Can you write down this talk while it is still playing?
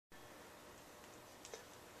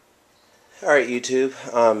Alright YouTube,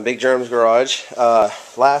 Big Germ's Garage.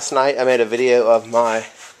 Last night I made a video of my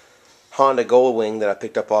Honda Goldwing that I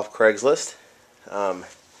picked up off Craigslist.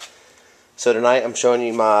 So tonight I'm showing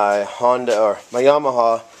you my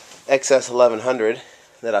Yamaha XS1100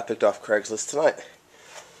 that I picked off Craigslist tonight.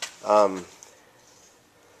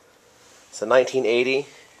 It's a 1980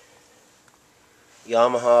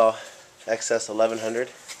 Yamaha XS1100.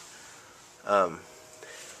 Got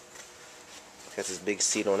this big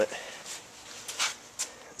seat on it.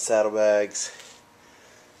 Saddlebags,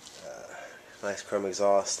 nice chrome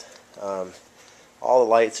exhaust. All the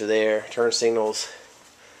lights are there. Turn signals.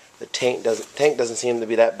 The tank doesn't seem to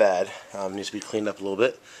be that bad. Needs to be cleaned up a little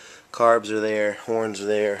bit. Carbs are there. Horns are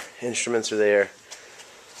there. Instruments are there.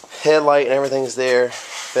 Headlight and everything's there.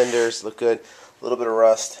 Fenders look good. A little bit of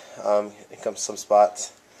rust. It comes some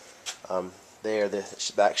spots. There,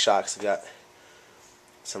 the back shocks have got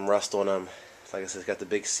some rust on them. Like I said, it's got the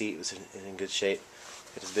big seat. It's in good shape.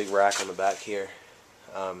 Got this big rack on the back here.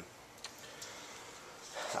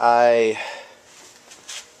 I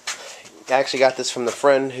actually got this from the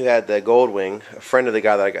friend who had the Goldwing, a friend of the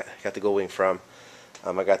guy that I got the Goldwing from.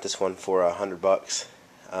 I got this one for $100.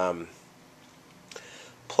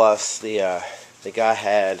 Plus the guy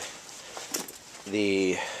had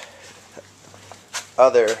the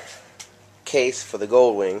other case for the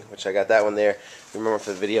Goldwing, which I got that one there. Remember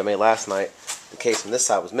for the video I made last night, the case on this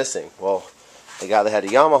side was missing. Well, the guy that had the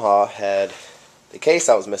Yamaha had the case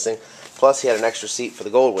I was missing, plus he had an extra seat for the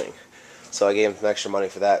Goldwing. So I gave him some extra money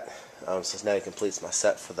for that. So now he completes my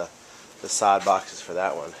set for the side boxes for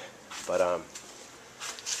that one. But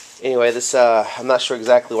anyway, this I'm not sure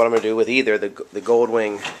exactly what I'm going to do with either the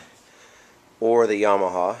Goldwing or the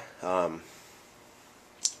Yamaha.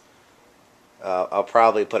 I'll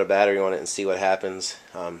probably put a battery on it and see what happens.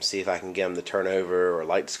 See if I can get them to turn over or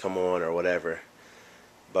lights come on or whatever.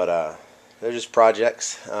 But they're just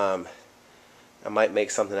projects. I might make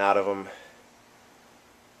something out of them.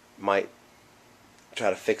 Might try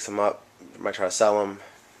to fix them up. Might try to sell them.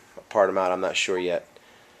 Part them out. I'm not sure yet.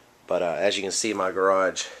 But as you can see, my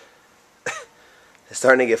garage is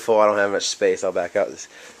starting to get full. I don't have much space. I'll back out. This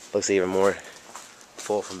looks even more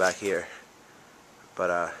full from back here.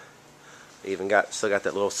 But still got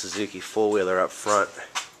that little Suzuki four-wheeler up front,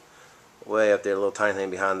 way up there, a little tiny thing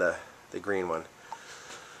behind the green one.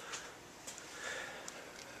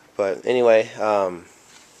 But anyway,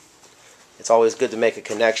 it's always good to make a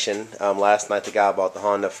connection. Last night the guy I bought the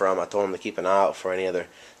Honda from, I told him to keep an eye out for any other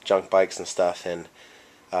junk bikes and stuff, and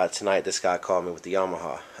tonight this guy called me with the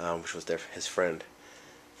Yamaha, which was his friend.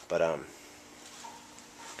 But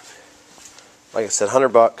like I said,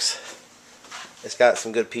 $100. It's got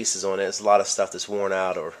some good pieces on it. It's a lot of stuff that's worn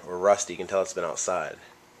out or rusty. You can tell it's been outside.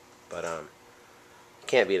 But you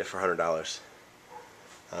can't beat it for $100.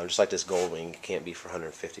 Just like this Goldwing, you can't beat for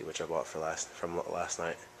 $150, which I bought from last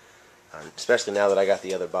night. Especially now that I got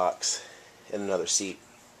the other box and another seat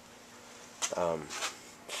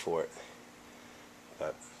for it.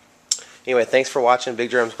 But anyway, thanks for watching Big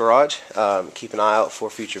Germ's Garage. Keep an eye out for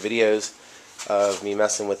future videos of me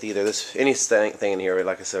messing with either anything in here.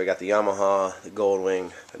 Like I said, I got the Yamaha, the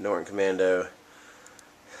Goldwing, the Norton Commando,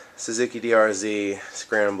 Suzuki DRZ,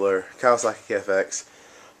 Scrambler, Kawasaki KFX,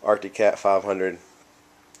 Arctic Cat 500,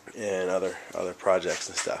 and other projects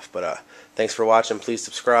and stuff. But thanks for watching. Please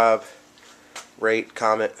subscribe, rate,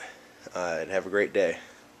 comment, and have a great day.